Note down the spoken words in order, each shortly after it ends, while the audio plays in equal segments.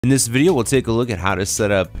In this video, we'll take a look at how to set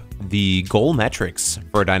up the goal metrics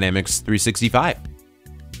for Dynamics 365.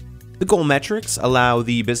 The goal metrics allow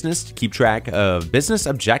the business to keep track of business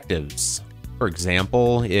objectives. For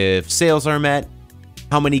example, if sales are met,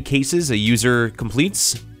 how many cases a user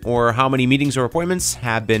completes, or how many meetings or appointments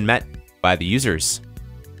have been met by the users.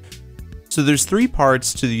 So there's three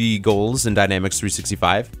parts to the goals in Dynamics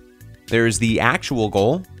 365. There's the actual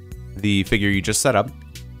goal, the figure you just set up,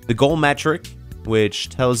 the goal metric, which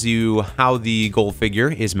tells you how the goal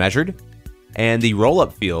figure is measured, and the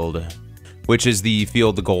roll-up field, which is the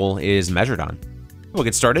field the goal is measured on. We'll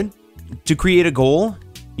get started. To create a goal,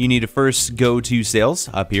 you need to first go to Sales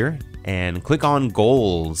up here and click on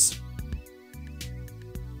Goals.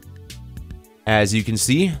 As you can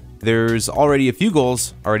see, there's already a few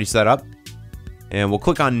goals already set up, and we'll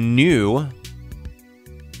click on New,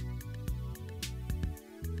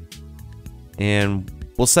 and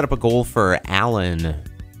we'll set up a goal for Alan.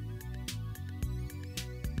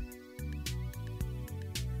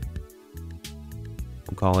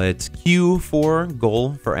 We'll call it Q4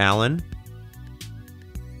 goal for Alan.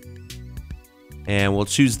 And we'll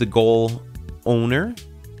choose the goal owner,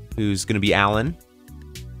 who's going to be Alan.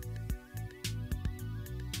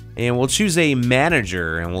 And we'll choose a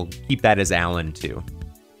manager, and we'll keep that as Alan too.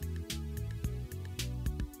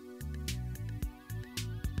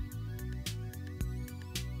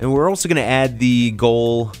 And we're also going to add the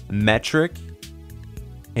goal metric.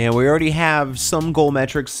 And we already have some goal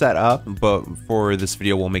metrics set up, but for this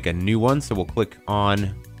video, we'll make a new one. So we'll click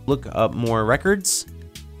on Look Up More Records,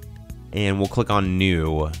 and we'll click on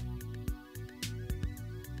New.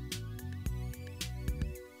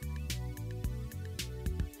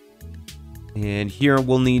 And here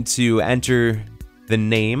we'll need to enter the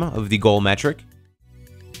name of the goal metric.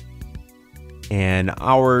 And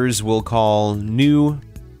ours we'll call New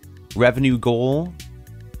Revenue Goal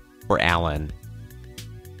for Alan.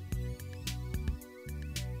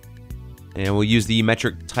 And we'll use the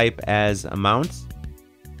metric type as amount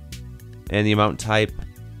and the amount type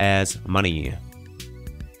as money.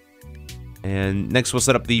 And next we'll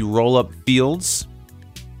set up the roll-up fields.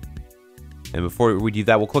 And before we do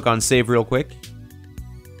that, we'll click on Save real quick.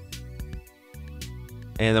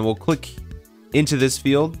 And then we'll click into this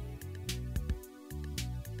field.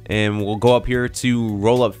 And we'll go up here to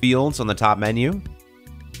Roll-Up Fields on the top menu.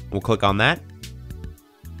 We'll click on that.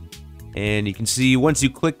 And you can see once you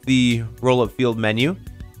click the Roll-Up Field menu,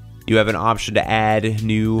 you have an option to add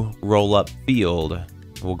new Roll-Up Field.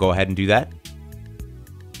 We'll go ahead and do that.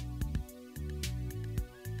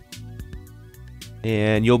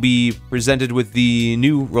 And you'll be presented with the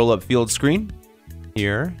new Roll-Up Field screen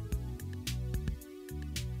here.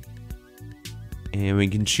 And we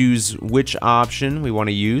can choose which option we want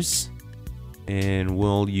to use. And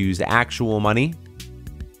we'll use actual money.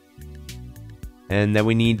 And then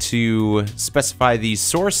we need to specify the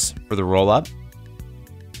source for the roll-up.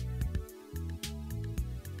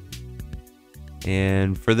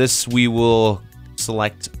 And for this, we will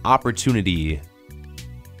select opportunity.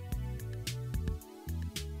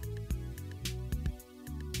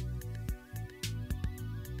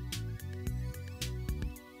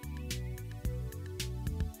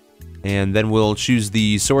 And then we'll choose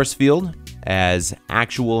the source field as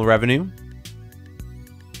actual revenue.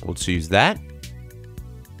 We'll choose that.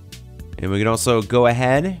 And we can also go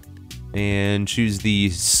ahead and choose the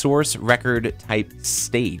source record type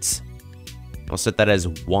state. I'll set that as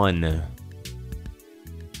 1. And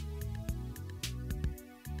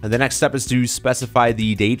the next step is to specify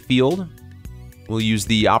the date field. We'll use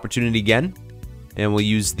the opportunity again, and we'll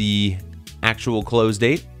use the actual close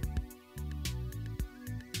date.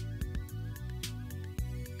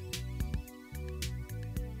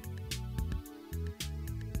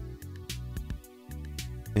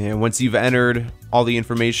 And once you've entered all the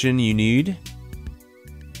information you need,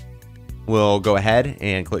 we'll go ahead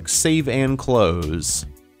and click Save and Close.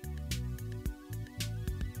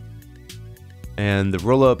 And the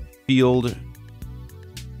roll-up field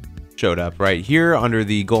showed up right here under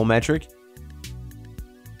the goal metric.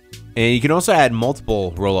 And you can also add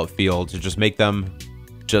multiple roll-up fields to just make them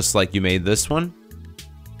just like you made this one.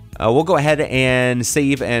 We'll go ahead and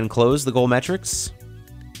save and close the goal metrics.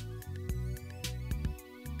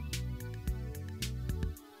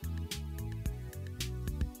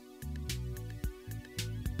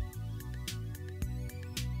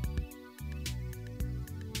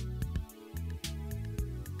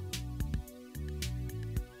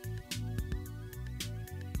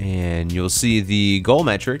 And you'll see the goal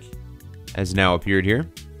metric has now appeared here.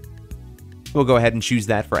 We'll go ahead and choose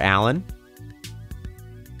that for Alan.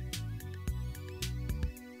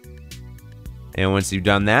 And once you've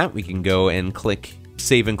done that, we can go and click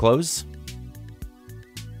Save and Close.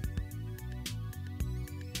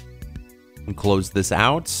 And close this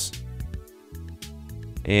out.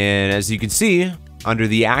 And as you can see, under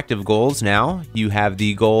the active goals now, you have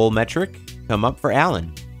the goal metric come up for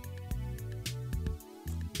Alan.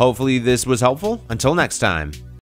 Hopefully this was helpful. Until next time.